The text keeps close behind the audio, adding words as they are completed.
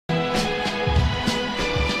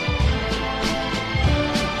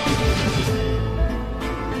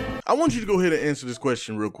I want you to go ahead and answer this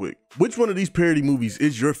question real quick. Which one of these parody movies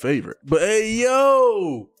is your favorite? But hey,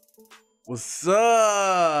 yo, what's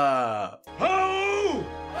up? Oh!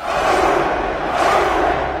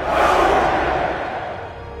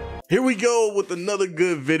 Here we go with another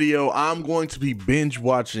good video. I'm going to be binge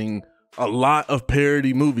watching a lot of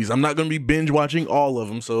parody movies. I'm not going to be binge watching all of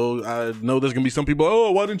them. So I know there's going to be some people,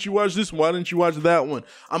 oh, why didn't you watch this one? Why didn't you watch that one?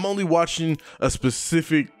 I'm only watching a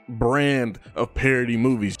specific brand of parody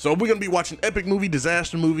movies. So we're going to be watching Epic Movie,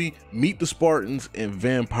 Disaster Movie, Meet the Spartans, and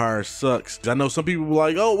Vampire Sucks. I know some people were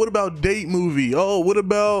like, oh, what about Date Movie? Oh, what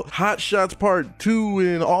about Hot Shots Part 2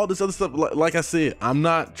 and all this other stuff? Like I said, I'm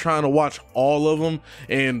not trying to watch all of them.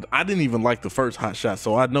 And I didn't even like the first Hot Shot.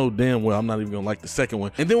 So I know damn well I'm not even going to like the second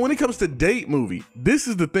one. And then when it comes to Date Movie, this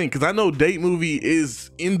is the thing, because I know Date Movie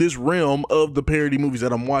is in this realm of the parody movies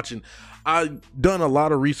that I'm watching. I've done a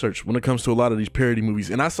lot of research when it comes to a lot of these parody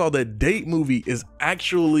movies, and I saw that Date Movie is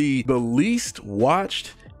actually the least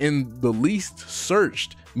watched and the least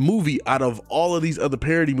searched movie out of all of these other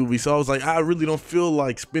parody movies. So I was like, I really don't feel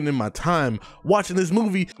like spending my time watching this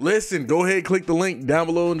movie. Listen, go ahead, click the link down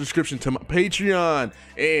below in the description to my Patreon,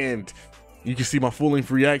 and you can see my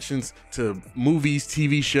full-length reactions to movies,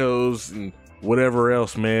 TV shows, and whatever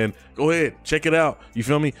else, man. Go ahead, check it out. You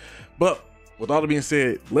feel me? But with all that being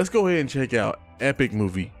said, let's go ahead and check out Epic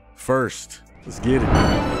Movie first. Let's get it.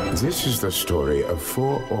 This is the story of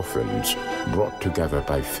 4 orphans brought together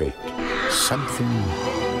by fate. Something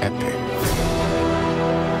epic.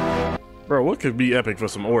 Bro, what could be epic for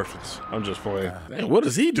some orphans? I'm just playing. Dang, what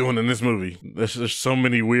is he doing in this movie? There's just so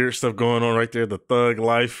many weird stuff going on right there. The thug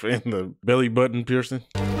life and the belly button piercing.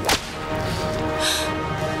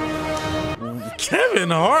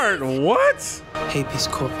 Kevin Hart, what? Habeas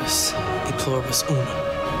corpus, e pluribus unum.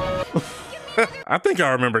 I think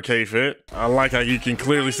I remember K-Fit. I like how you can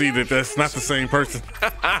clearly see that that's not the same person.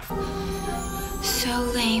 So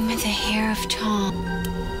lame with the hair of Tom.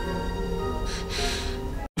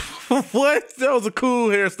 What? That was a cool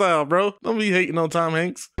hairstyle, bro. Don't be hating on Tom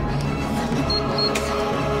Hanks. A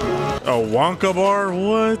Wonka bar?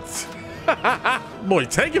 What? Boy,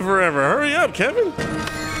 take it forever. Hurry up, Kevin.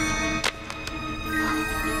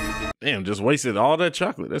 Damn, just wasted all that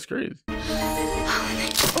chocolate. That's crazy. Damn,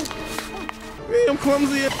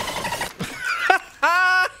 clumsy.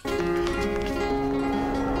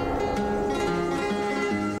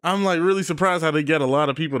 I'm like really surprised how they get a lot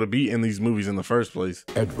of people to be in these movies in the first place.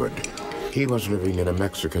 Edward. He was living in a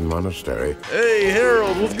Mexican monastery. Hey,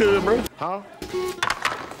 Harold, what's good, bro? Huh?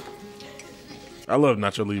 I love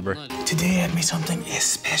Nacho Libre. Today had me something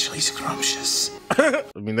especially scrumptious. I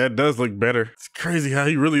mean, that does look better. It's crazy how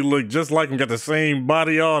he really looked just like him, got the same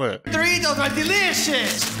body on it. Doritos are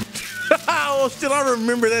delicious! Oh, shit, I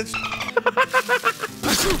remember that.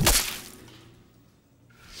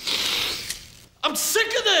 I'm sick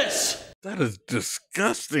of this! That is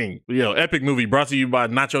disgusting. Yo, Epic Movie brought to you by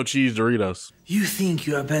Nacho Cheese Doritos. You think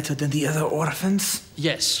you are better than the other orphans?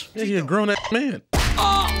 Yes. Yeah, you're a grown-ass man.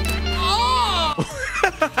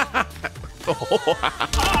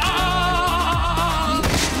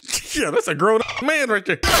 Yeah, that's a grown-ass man right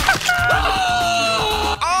there.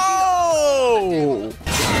 Oh!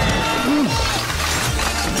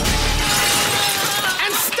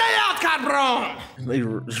 And stay out, cabron! They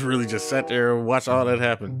really just sat there and watched all that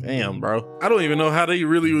happen. Damn, bro. I don't even know how they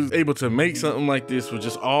really was able to make something like this with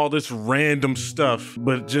just all this random stuff,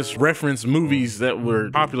 but just reference movies that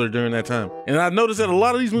were popular during that time. And I noticed that a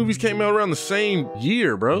lot of these movies came out around the same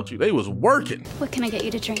year, bro. They was working. What can I get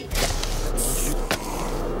you to drink?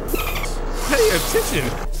 Pay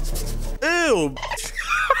attention. Ew.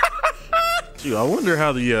 Dude, I wonder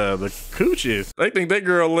how the cooch is. They think that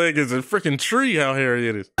girl leg is a freaking tree, how hairy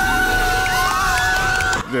it is.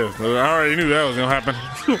 Yeah, I already knew that was gonna happen.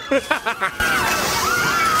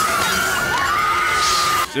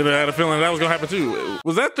 Should have had a feeling that was gonna happen too.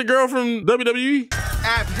 Was that the girl from WWE?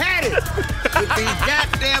 I've had it with these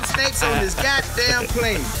goddamn snakes on this goddamn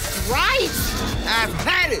plane. Right! I've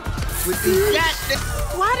had it with these goddamn...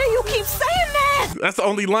 Why do you keep saying that? That's the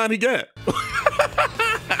only line he got.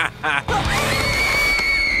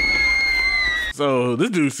 So this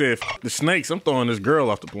dude said, the snakes, I'm throwing this girl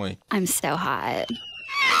off the plane. I'm so hot.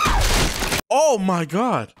 Oh my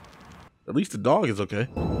God. At least the dog is okay.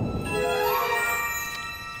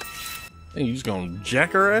 And you just gonna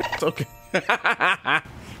jack her ass? Okay.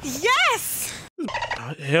 Yes!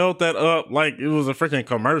 I held that up like it was a freaking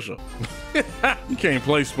commercial. You can't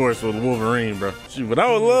play sports with Wolverine, bro. Shoot, but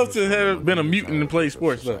I would love to have been a mutant and play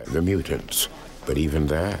sports, though. The mutants. But even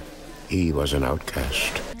there, he was an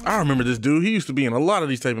outcast. I remember this dude. He used to be in a lot of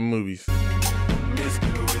these type of movies.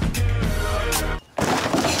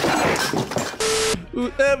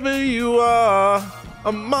 Whoever you are,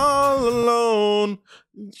 I'm all alone.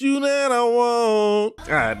 You that I want.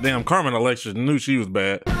 God damn, Carmen Electra knew she was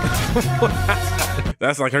bad.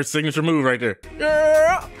 That's like her signature move right there.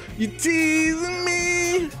 Girl, you teasing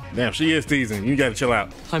me. Damn, she is teasing. You gotta chill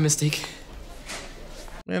out. Hi, Mystique.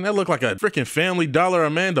 Man, that looked like a freaking Family Dollar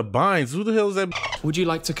Amanda Bynes. Who the hell is that? Would you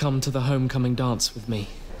like to come to the homecoming dance with me?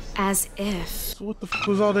 As if. So what the f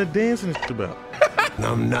was all that dancing about?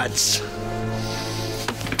 I'm nuts.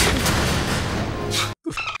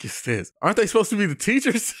 What the f is this? Aren't they supposed to be the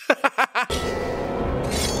teachers? What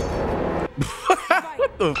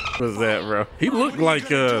the f was that, bro? He looked like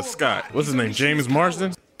Scott. What's his name? James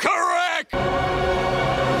Marsden? Correct!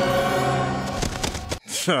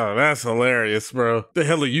 Oh, that's hilarious, bro. What the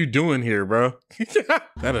hell are you doing here, bro?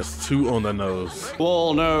 That is too on the nose.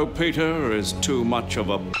 All know Peter is too much of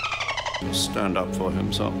a to stand up for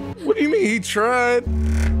himself. What do you mean he tried?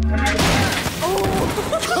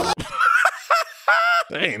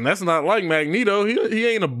 Dang, that's not like Magneto. He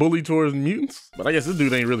ain't a bully towards mutants. But I guess this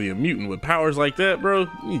dude ain't really a mutant with powers like that, bro.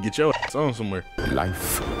 You need to get your ass on somewhere.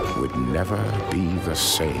 Life would never be the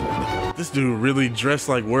same. This dude really dressed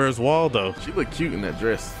like Where's Waldo. She looked cute in that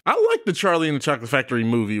dress. I like the Charlie and the Chocolate Factory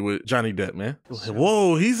movie with Johnny Depp, man.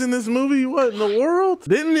 Whoa, he's in this movie? What in the world?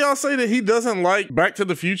 Didn't y'all say that he doesn't like Back to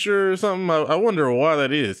the Future or something? I wonder why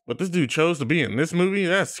that is. But this dude chose to be in this movie?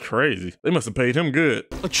 That's crazy. They must have paid him good.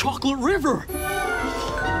 A chocolate river!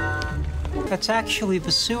 That's actually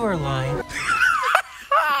the sewer line.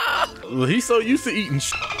 Well, he's so used to eating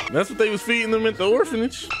shit. That's what they was feeding them at the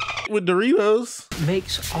orphanage with Doritos.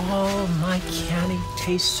 Makes all my candy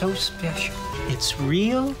taste so special. It's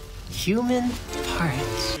real human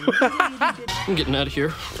parts. I'm getting out of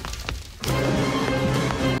here.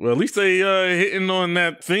 Well, at least they hitting on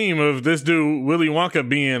that theme of this dude Willy Wonka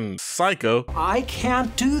being psycho. I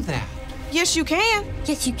can't do that. Yes, you can.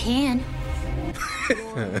 Yes, you can.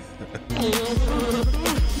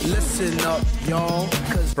 Listen up, y'all.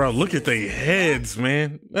 Bro, look at their heads,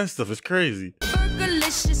 man. That stuff is crazy.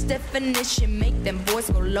 Burgerlicious definition make them boys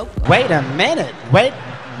go loco. Wait a minute. Wait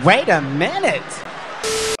a minute.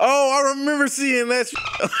 Oh, I remember seeing that.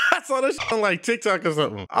 I saw that on like TikTok or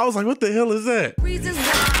something. I was like, what the hell is that? Reasons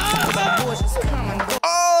why boys just come and go.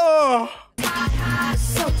 Oh!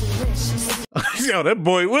 So delicious. Yo, that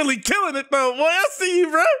boy Willie killing it though. Boy, I see you,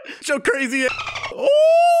 bro. Show crazy ass.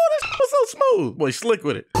 Oh, that was so smooth. Boy, slick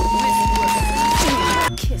with it.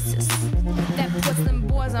 Kisses. That puts them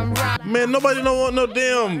boys on rock. Man, nobody don't want no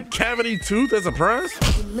damn cavity tooth as a prize.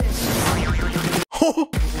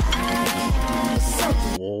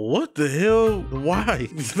 What the hell? Why?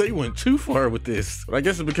 They went too far with this. But I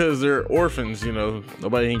guess it's because they're orphans, you know.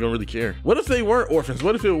 Nobody ain't gonna really care. What if they weren't orphans?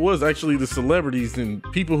 What if it was actually the celebrities and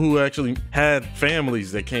people who actually had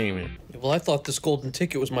families that came in? Well, I thought this golden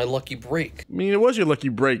ticket was my lucky break. I mean, it was your lucky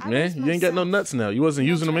break, man. You ain't got no nuts now. You wasn't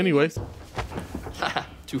using them anyway. Haha,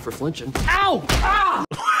 2 for flinching. Ow! Ah!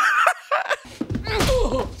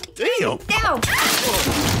 Damn. Ow!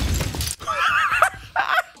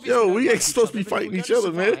 Yo, we ain't supposed to be fighting each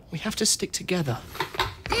other, man. We have to stick together.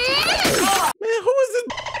 Man, who is this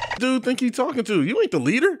dude think he talking to? You ain't the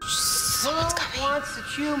leader? Someone's coming. Wants to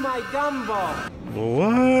chew my gumball.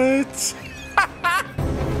 What?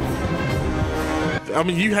 I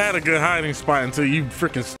mean, you had a good hiding spot until you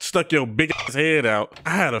freaking stuck your big ass head out.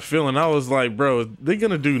 I had a feeling. I was like, bro, they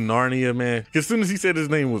gonna do Narnia, man? As soon as he said his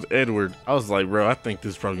name was Edward, I was like, bro, I think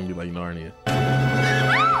this is probably gonna be like Narnia.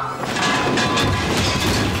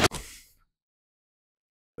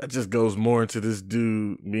 That just goes more into this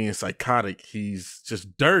dude being psychotic. He's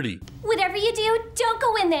just dirty. Whatever you do, don't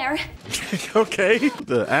go in there. Okay.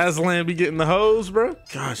 The Aslan be getting the hose, bro.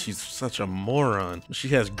 God, she's such a moron. She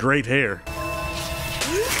has great hair.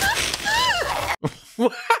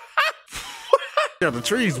 Yeah, the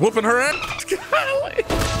tree's whooping her ass.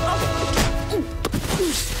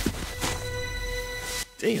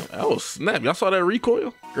 Damn, that was snap. Y'all saw that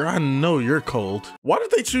recoil? Girl, I know you're cold. Why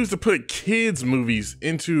did they choose to put kids movies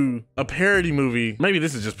into a parody movie? Maybe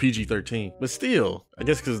this is just PG-13, but still, I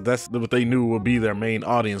guess because that's what they knew would be their main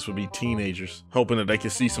audience would be teenagers, hoping that they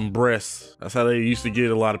could see some breasts. That's how they used to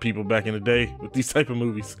get a lot of people back in the day with these type of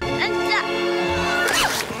movies.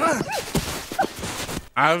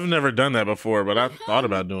 I've never done that before, but I thought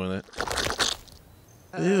about doing that.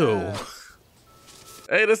 Ew.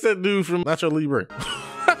 Hey, that's that dude from Nacho Libre.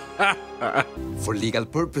 For legal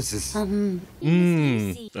purposes.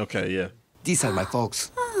 Okay, yeah. These are my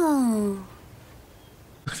folks. Oh.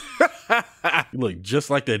 You look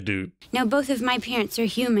just like that dude. Now both of my parents are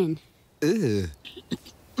human. Ugh.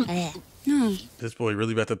 This boy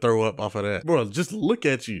really about to throw up off of that. Bro, just look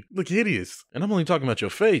at you. Look hideous. And I'm only talking about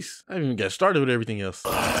your face. I haven't even got started with everything else.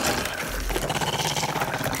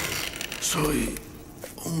 Soy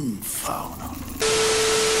un fauna.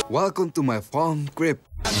 Welcome to my fawn crib.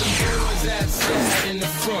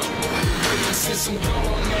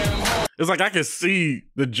 It's like I can see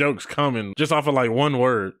the jokes coming just off of like one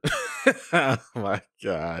word. Oh my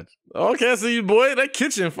God. Okay, I see you, boy. That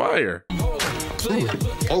kitchen fire. Ooh,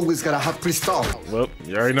 always gotta have crystal. Well,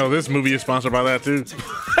 you already know this movie is sponsored by that too.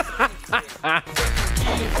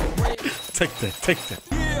 Take that.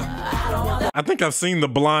 I think I've seen the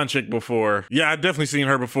blonde chick before. Yeah, I definitely seen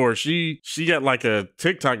her before. She got like a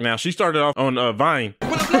TikTok now. She started off on Vine.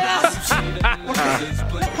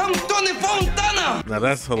 Now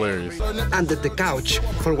that's hilarious. Under the couch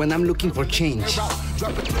for when I'm looking for change.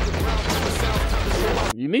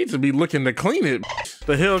 You need to be looking to clean it.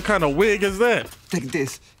 The hell kind of wig is that? Take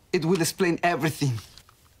this. It will explain everything.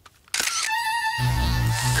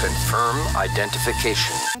 Confirm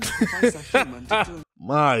identification.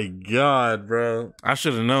 My God, bro. I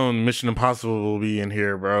should have known Mission Impossible will be in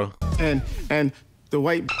here, bro. And the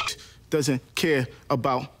white doesn't care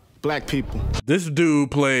about black people. This dude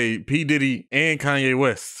played P. Diddy and Kanye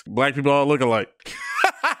West. Black people all look alike.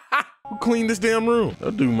 Who cleaned this damn room?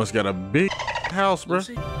 That dude must got a big house, bro.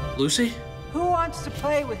 Lucy? Who wants to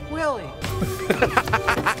play with Willie?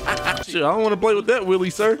 Shit, I don't want to play with that, Willie,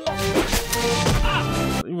 sir.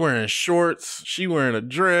 He wearing shorts. She wearing a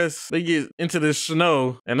dress. They get into this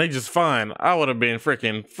snow and they just fine. I would have been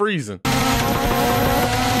freaking freezing.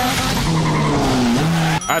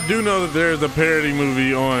 I do know that there's a parody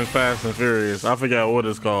movie on Fast and Furious. I forgot what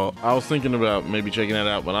it's called. I was thinking about maybe checking that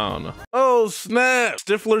out, but I don't know. Oh, snap.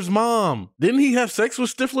 Stifler's mom. Didn't he have sex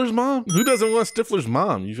with Stifler's mom? Who doesn't want Stifler's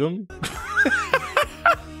mom? You feel me?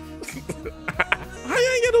 How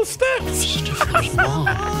you ain't get no steps? Stifler's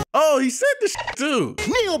mom. Oh, he said this shit too.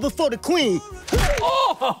 Kneel before the queen.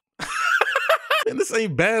 Oh! And this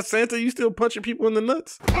ain't bad Santa. You still punching people in the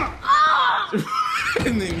nuts?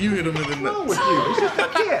 And then you hit him in the nuts. What's wrong with you? It's just a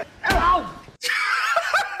kid. Ow!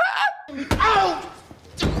 Ow!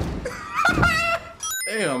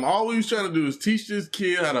 Damn, all we was trying to do is teach this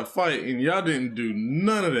kid how to fight, and y'all didn't do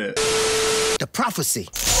none of that. The prophecy.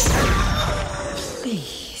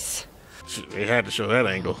 Please. They had to show that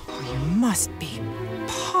angle. You must be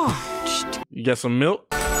parched. You got some milk?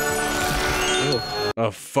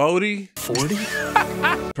 A 40? 40?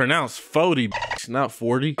 Pronounced 40, not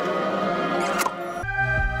 40.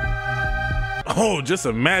 Oh, just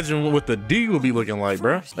imagine what the D would be looking like,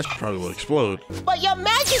 bro. That probably will explode. But your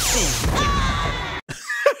majesty!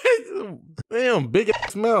 Damn, big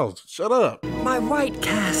ass mouth. Shut up. My White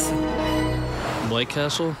Castle. White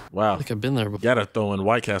Castle? Wow. I think I've been there before. Gotta throw in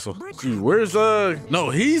White Castle. Dude, where's no,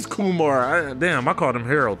 he's Kumar. Damn, I called him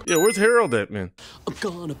Harold. Yeah, where's Harold at, man? I'm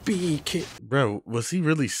gonna be kid. Bro, was he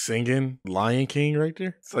really singing Lion King right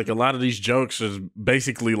there? It's like a lot of these jokes is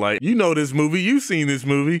basically like, you know this movie, you've seen this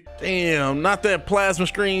movie. Damn, not that plasma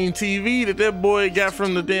screen TV that boy got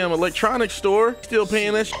from the damn electronics store. Still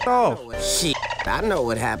paying that shit off. Shit, I know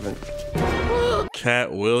what happened.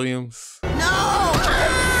 Cat Williams. No!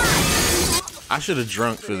 I should have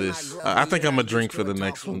drunk for this. I think I'm gonna drink for the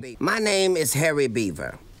next one. My name is Harry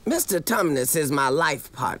Beaver. Mr. Tumnus is my life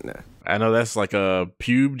partner. I know that's like a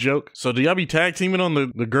pube joke. So do y'all be tag teaming on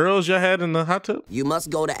the girls y'all had in the hot tub? You must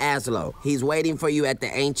go to Aslo. He's waiting for you at the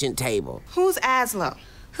ancient table. Who's Aslo?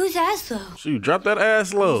 Who's Aslo? Shoot, drop that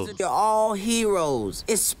ass low. You're all heroes,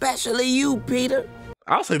 especially you, Peter.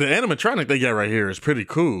 I'll say the animatronic they got right here is pretty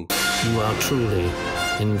cool. You are truly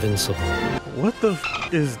invincible. What the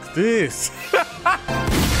f is this?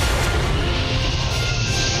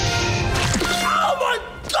 Oh my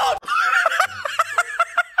God!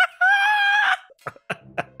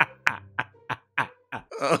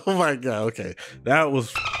 Oh my God, okay. That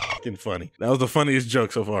was f***ing funny. That was the funniest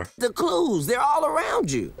joke so far. The clues, they're all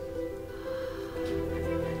around you.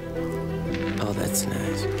 Oh, that's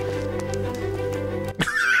nice.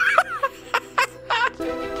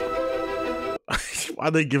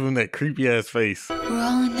 Why'd they give him that creepy ass face? We're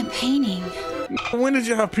all in the painting. When did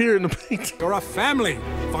y'all appear in the painting? You're a family,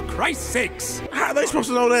 for Christ's sakes. How are they supposed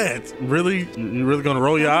to know that? Really? You really gonna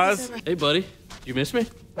roll your eyes? Hey, buddy. You miss me?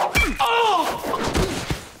 Oh!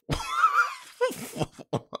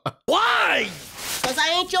 Why? Because I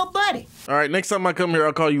ain't your buddy. All right, next time I come here,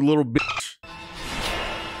 I'll call you little bitch.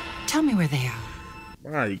 Tell me where they are.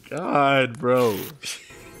 My God, bro.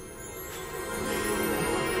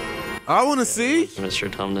 I want to see Mr.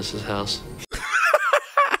 Tumnus's house.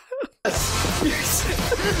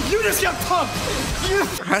 You just got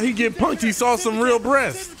punked. How'd he get punked? He saw some real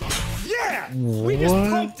breasts. Yeah! We just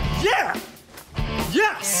punked. Yeah!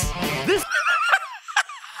 Yes! This.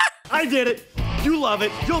 I did it. You love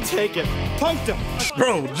it. You'll take it. Punked him.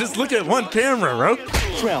 Bro, just look at one camera, bro.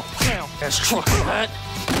 Swell. That's truck that.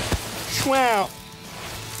 Swell.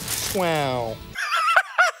 Swell.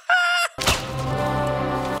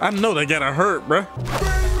 I know they gotta hurt, bro.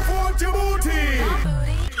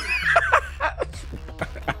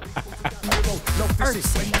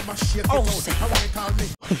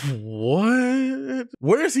 What?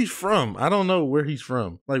 Where is he from? I don't know where he's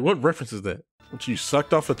from. Like, what reference is that? What, you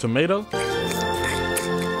sucked off a tomato?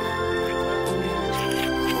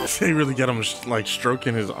 They really got him like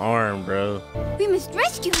stroking his arm, bro. We must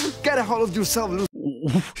rescue him. Get a hold of yourself, Lucy.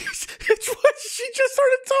 It's what she just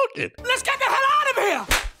started talking. Let's get the hell out of here.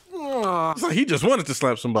 It's like he just wanted to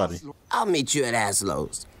slap somebody. I'll meet you at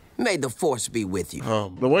Aslow's. May the force be with you.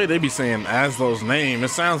 The way they be saying Aslow's name, it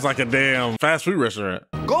sounds like a damn fast food restaurant.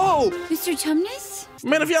 Go! Mr. Tumnus?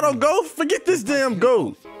 Man, if y'all don't go, forget this damn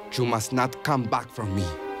goat. You must not come back from me.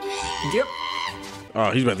 Yep.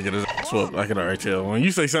 Oh, he's about to get his ass whooped. I can already tell. When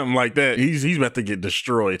you say something like that, he's about to get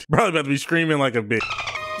destroyed. Probably about to be screaming like a bitch.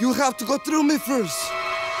 You have to go through me first.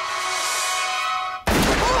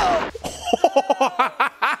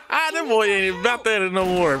 That boy ain't about that no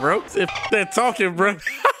more, bro. If that talking, bro.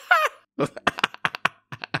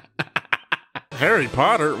 Harry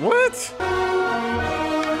Potter? What?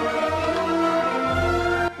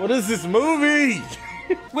 What is this movie?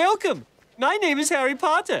 Welcome. My name is Harry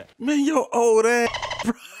Potter. Man, you're old ass,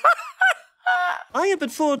 bro. I am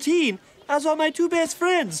but 14, as are my two best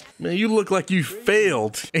friends. Man, you look like you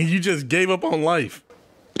failed and you just gave up on life.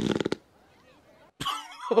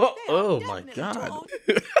 Oh my God.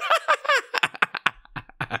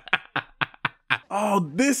 Oh,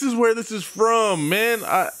 this is where this is from, man.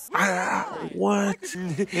 What? Step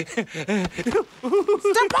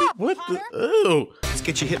up! What the? Oh. Let's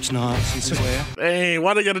get your hips nice and square. Hey,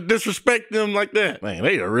 why they gotta disrespect them like that? Man,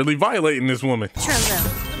 they are really violating this woman.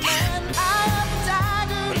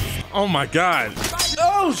 Oh my God.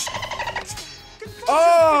 Oh,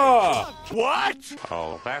 oh! What?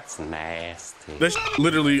 Oh, that's nasty. That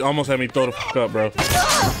literally almost had me throw the fuck up, bro.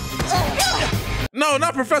 No,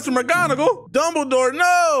 not Professor McGonagall. Dumbledore,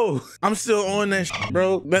 no! I'm still on that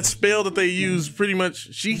bro. That spell that they used, pretty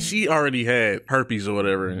much, she already had herpes or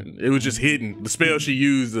whatever. And it was just hidden. The spell she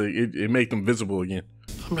used, it made them visible again.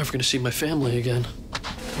 I'm never gonna see my family again.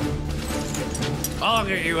 I'll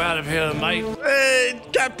get you out of here, mate. Hey,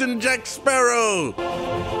 Captain Jack Sparrow.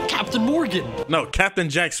 Captain Morgan. No, Captain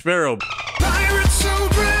Jack Sparrow. Pirates so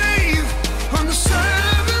brave on the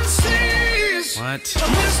 7 seas. What? A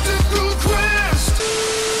mystical quest.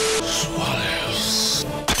 Swallows.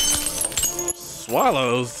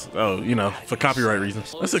 Swallows? Oh, you know, for copyright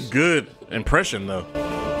reasons. That's a good impression, though.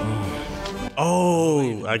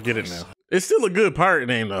 Oh, I get it now. It's still a good pirate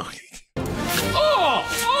name, though.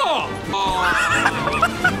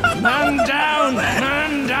 Man down!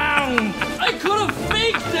 Man down! I could have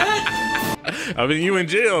faked it! I mean, you in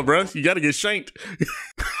jail, bro. You gotta get shanked.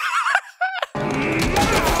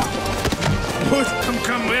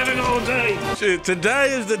 Come, we're having all day. Shit,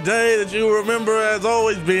 today is the day that you remember as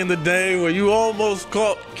always being the day where you almost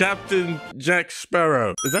caught Captain Jack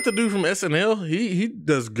Sparrow. Is that the dude from SNL? He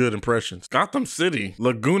does good impressions. Gotham City,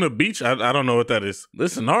 Laguna Beach. I don't know what that is.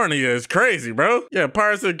 Listen, Narnia is crazy, bro. Yeah,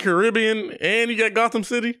 Pirates of the Caribbean, and you got Gotham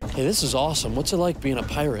City. Hey, this is awesome. What's it like being a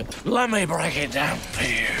pirate? Let me break it down for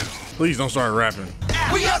you. Please don't start rapping.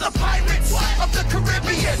 We are the pirates of the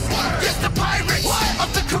Caribbean. Yes, the pirates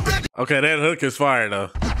of the Caribbean. Okay, that hook is fire, though.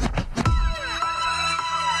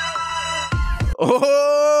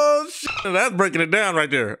 Oh, shit. That's breaking it down right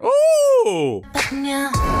there. Oh!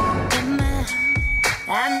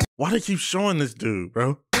 Why do they keep showing this dude,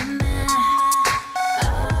 bro?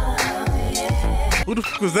 Who the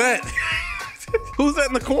fuck was that? Who's that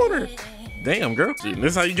in the corner? Damn, girl. This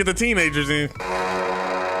is how you get the teenagers in.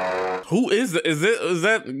 Who is that? Is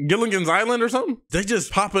that Gilligan's Island or something? They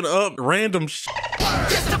just popping up random shit.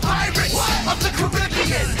 Yes, the pirates of the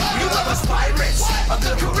Caribbean. You love us pirates of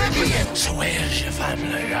the Caribbean. So where's your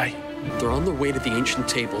family, eh? They're on their way to the ancient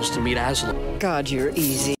tables to meet Aslan. God, you're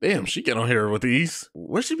easy. Damn, she get on here with these.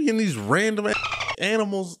 Where's she be getting these random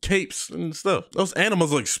animals, capes, and stuff? Those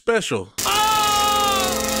animals look special. Oh!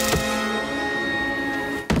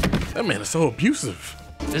 That man is so abusive.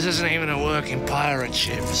 This isn't even a working pirate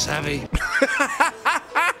ship, savvy?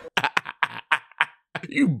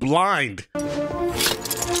 You blind.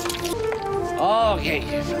 I'll get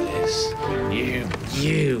you for this.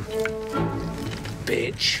 You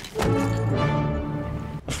bitch.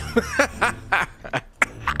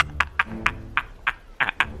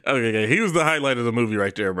 Okay, he was the highlight of the movie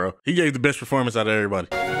right there, bro. He gave the best performance out of everybody.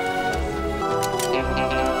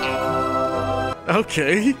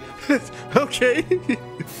 Okay. Okay.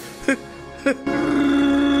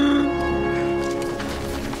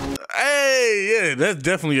 Hey, yeah, that's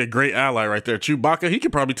definitely a great ally right there. Chewbacca, he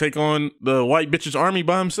could probably take on the white bitch's army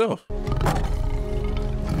by himself.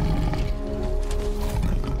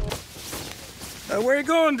 Where you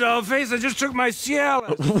going, dollface? I just took my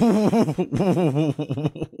Cialis.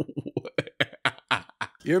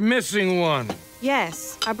 You're missing one.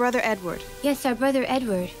 Yes, our brother Edward. Yes, our brother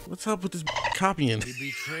Edward. What's up with this copying? You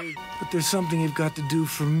betrayed, but there's something you've got to do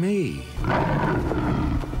for me.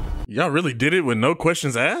 Y'all really did it with no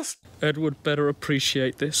questions asked? Edward better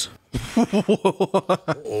appreciate this. Don't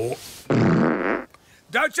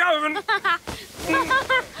tell him.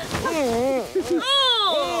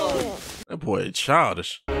 That boy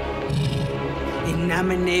childish.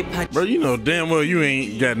 Bro, you know damn well you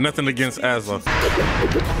ain't got nothing against Asla.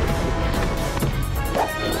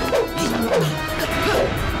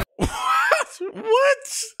 What?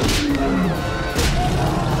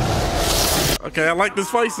 Okay, I like this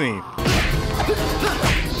fight scene.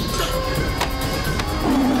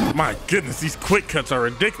 My goodness, these quick cuts are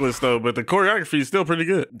ridiculous though, but the choreography is still pretty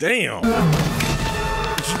good. Damn.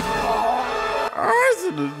 Alright,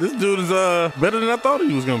 so this dude is better than I thought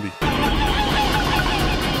he was gonna be.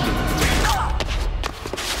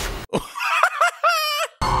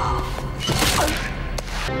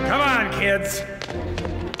 Come on, kids.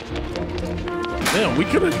 Damn, we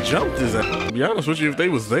could have jumped his ass, to be honest with you, if they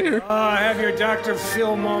was there. Have your Dr.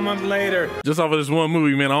 Phil moment later. Just off of this one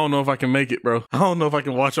movie, man, I don't know if I can make it, bro. I don't know if I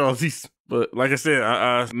can watch all these. But like I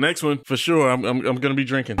said, next one, for sure, I'm gonna be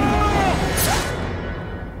drinking.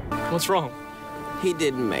 What's wrong? He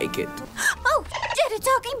didn't make it. Oh, Dad, a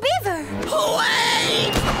talking beaver.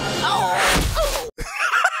 Wait! Oh!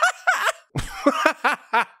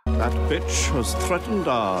 That bitch has threatened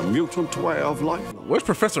our mutant way of life. Where's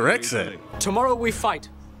Professor X at? Tomorrow we fight.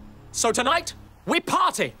 So tonight, we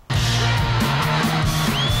party.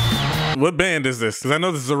 What band is this? Because I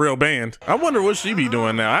know this is a real band. I wonder what she be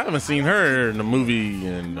doing now. I haven't seen her in a movie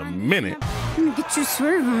in a minute. Get your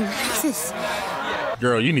swerve on, Alexis.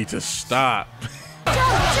 Girl, you need to stop.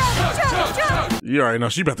 Jump. You already know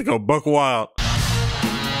she about to go buck wild.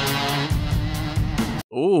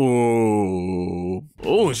 Ooh.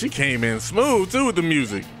 Oh, she came in smooth too with the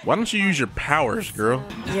music. Why don't you use your powers, girl?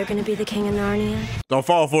 You're gonna be the king of Narnia? Don't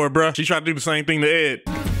fall for it, bruh. She tried to do the same thing to Ed.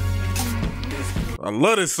 I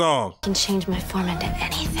love this song. I can change my form into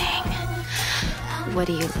anything. What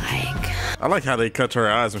do you like? I like how they cut to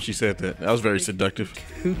her eyes when she said that. That was very seductive.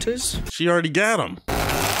 Hooters? She already got them.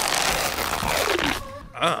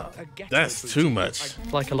 That's too much.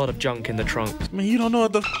 Like a lot of junk in the trunk. Man, you don't know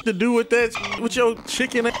what the f to do with that, with your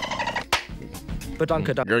chicken.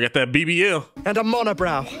 Badunka. Girl got that BBL. And a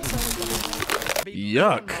monobrow.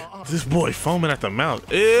 Yuck. This boy foaming at the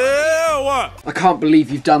mouth. Ew, what? I can't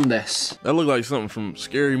believe you've done this. That looked like something from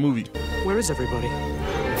Scary Movie. Where is everybody?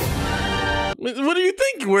 What do you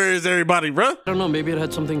think? Where is everybody, bruh? I don't know, maybe it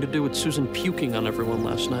had something to do with Susan puking on everyone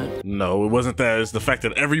last night. No, it wasn't that. It's the fact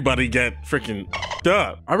that everybody got freaking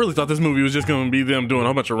up. I really thought this movie was just gonna be them doing a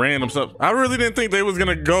whole bunch of random stuff. I really didn't think they was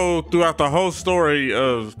gonna go throughout the whole story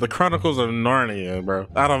of the Chronicles of Narnia, bro.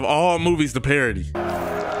 Out of all movies to parody.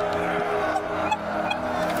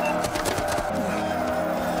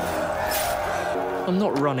 I'm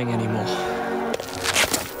not running anymore.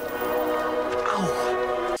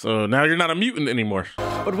 So now you're not a mutant anymore.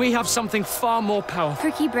 But we have something far more powerful.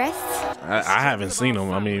 Perky breasts? I haven't seen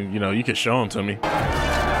them. I mean, you know, you could show them to me.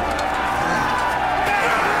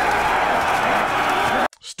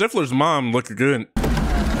 Stifler's mom looked good.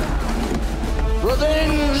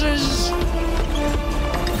 Revenge is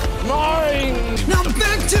mine. Now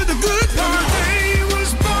back to the good part. He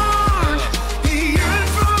was born. He yearned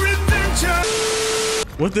for adventure.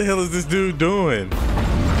 What the hell is this dude doing?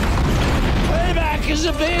 Payback is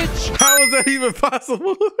a bitch. How is that even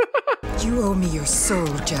possible? You owe me your soul,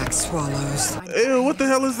 Jack Swallows. Ew, what the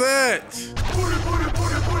hell is that?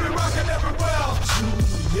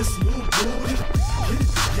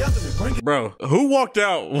 Bro, who walked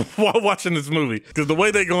out while watching this movie? Because the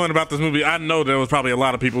way they going about this movie, I know there was probably a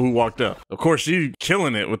lot of people who walked out. Of course, she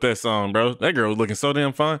killing it with that song, bro. That girl was looking so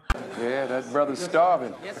damn fine. Yeah, that brother's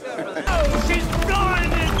starving. Oh, she's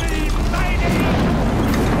blinded me, baby.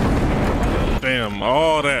 Damn,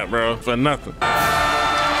 all that, bro, for nothing.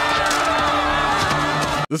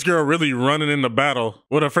 This girl really running in the battle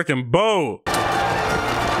with a freaking bow.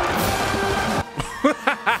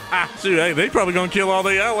 Shoot, hey, they probably gonna kill all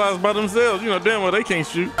their allies by themselves. You know damn well they can't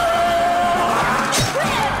shoot.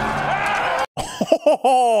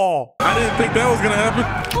 Oh, I didn't think that was gonna happen.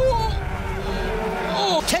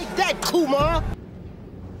 Oh, take that, Kumar!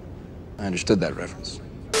 I understood that reference.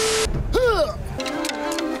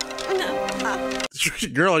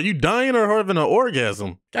 Girl, are you dying or having an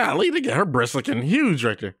orgasm? Golly, they got her breasts looking huge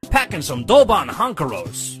right there. Packing some Doban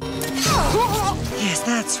Hunkeros. Yes,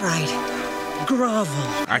 that's right.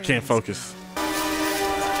 Grovel. I can't focus.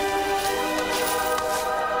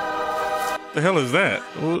 The hell is that?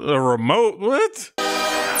 A remote? What?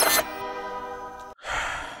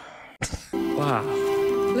 Wow.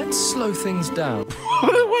 Let's slow things down.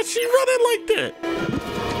 Why's she running like that?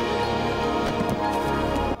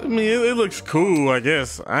 I mean, it looks cool, I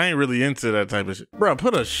guess. I ain't really into that type of shit. Bro,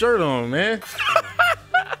 put a shirt on, man.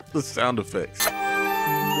 The sound effects.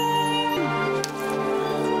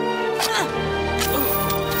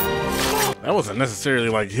 That wasn't necessarily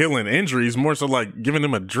like healing injuries, more so like giving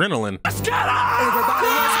them adrenaline. Let's get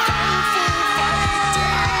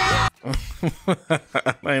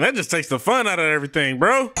Man, that just takes the fun out of everything,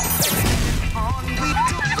 bro.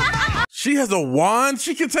 She has a wand.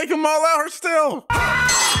 She can take them all out herself.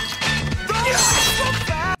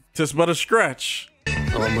 Just but a scratch.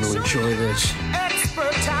 Oh, I'm gonna enjoy this.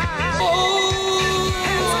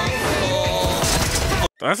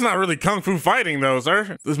 That's not really kung fu fighting though,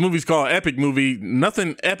 sir. This movie's called Epic Movie.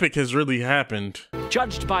 Nothing epic has really happened.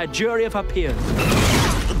 Judged by a jury of her peers.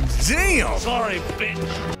 Damn! Sorry, bitch.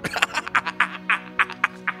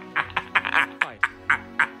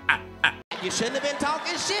 You shouldn't have been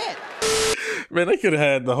talking shit. Man, they could have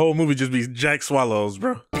had the whole movie just be Jack Swallows,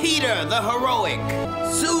 bro. Peter the heroic,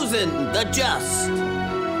 Susan the just,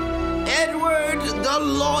 Edward the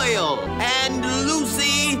loyal, and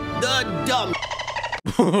Lucy the dumb.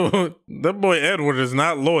 That boy Edward is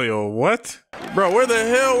not loyal. What? Bro, where the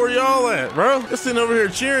hell were y'all at, bro? Just sitting over here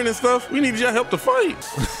cheering and stuff. We need y'all help to fight.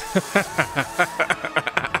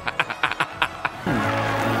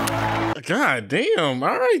 God damn.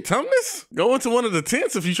 All right, Tumnus. Go into one of the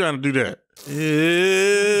tents if you're trying to do that. Ew.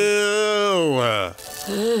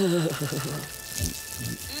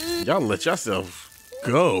 Y'all let yourself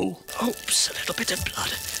go. Oops, a little bit of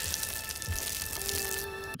blood.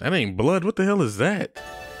 That ain't blood. What the hell is that?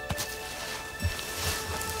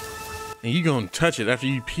 And you gonna touch it after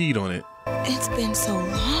you peed on it. It's been so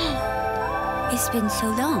long. It's been so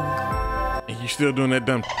long. And you still doing that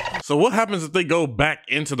dumb. So what happens if they go back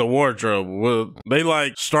into the wardrobe? Will they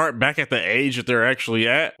like start back at the age that they're actually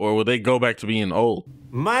at? Or will they go back to being old?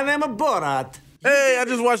 My name is Borat. Hey, I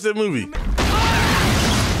just watched that movie.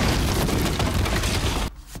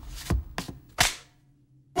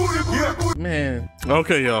 Man.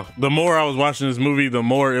 Okay, y'all. The more I was watching this movie, the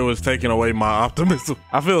more it was taking away my optimism.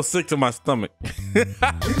 I feel sick to my stomach.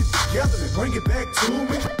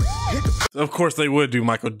 Of course they would do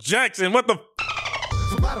Michael Jackson. What the?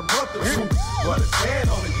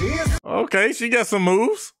 Okay, she got some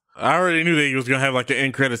moves. I already knew that he was gonna have like an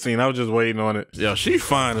end credit scene. I was just waiting on it. Yo, she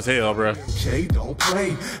fine as hell, bro. Don't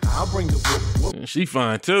play. I'll bring the whoop. She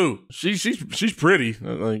fine too. She's pretty.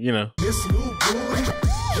 Like, you know. This new boy,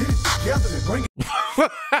 get it together and bring it.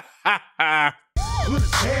 Put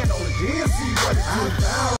his hand on it, then see what it's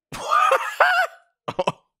about.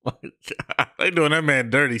 Oh my God, they doing that man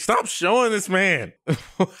dirty. Stop showing this man.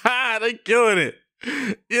 They killing it.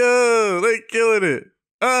 Yo, they killing it.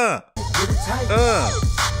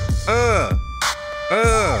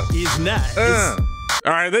 He's nice.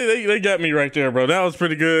 All right, they got me right there, bro. That was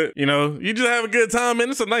pretty good. You know, you just have a good time,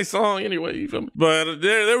 man. It's a nice song anyway, you feel me? But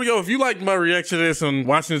there we go. If you liked my reaction to this and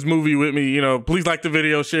watching this movie with me, you know, please like the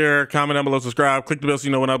video, share, comment down below, subscribe, click the bell so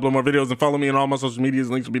you know when I upload more videos, and follow me on all my social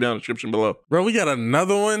medias. Links will be down in the description below. Bro, we got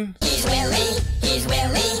another one. He's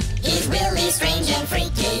Willie, strange and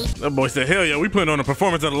freaky. That boy said, hell yeah, we putting on a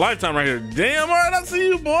performance of a lifetime right here. Damn, all right, I see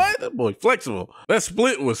you, boy. That boy flexible. That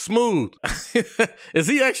split was smooth. Is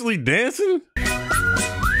he actually dancing?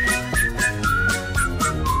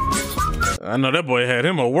 I know that boy had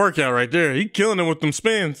him a workout right there. He killing him with them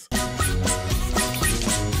spins.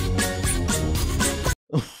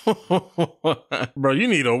 Bro, you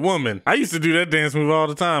need a woman. I used to do that dance move all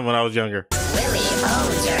the time when I was younger. Willie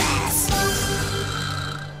owns your ass.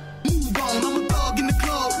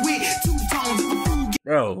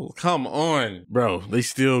 Bro, come on. Bro, they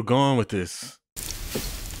still going with this.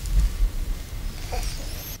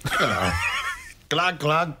 Glug,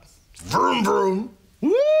 glug. Vroom, vroom.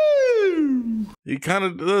 Woo! He kind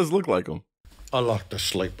of does look like him. I like to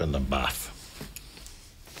sleep in the bath.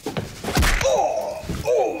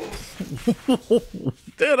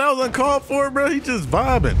 Damn, that was uncalled for, bro. He just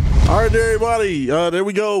vibing. All right, everybody. There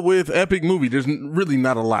we go with epic movie. There's really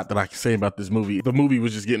not a lot that I can say about this movie. The movie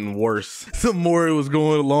was just getting worse the more it was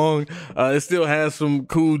going along. It still has some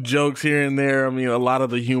cool jokes here and there. I mean, a lot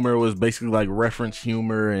of the humor was basically like reference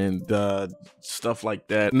humor and stuff like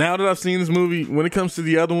that. Now that I've seen this movie, when it comes to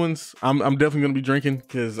the other ones, I'm definitely gonna be drinking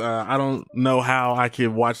because I don't know how I could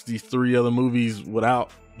watch these 3 other movies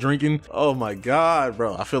without drinking. Oh my god,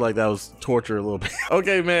 bro, I feel like that was torture a little bit.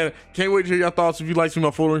 Okay, man, can't wait to hear your thoughts. If you'd like to see my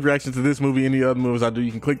full reaction to this movie, any other movies I do, you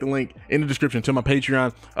can click the link in the description to my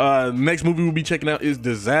Patreon. Next movie we'll be checking out is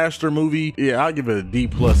Disaster Movie. Yeah, I'll give it a D+,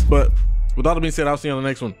 but with all that being said, I'll see you on the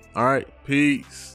next one. All right, peace.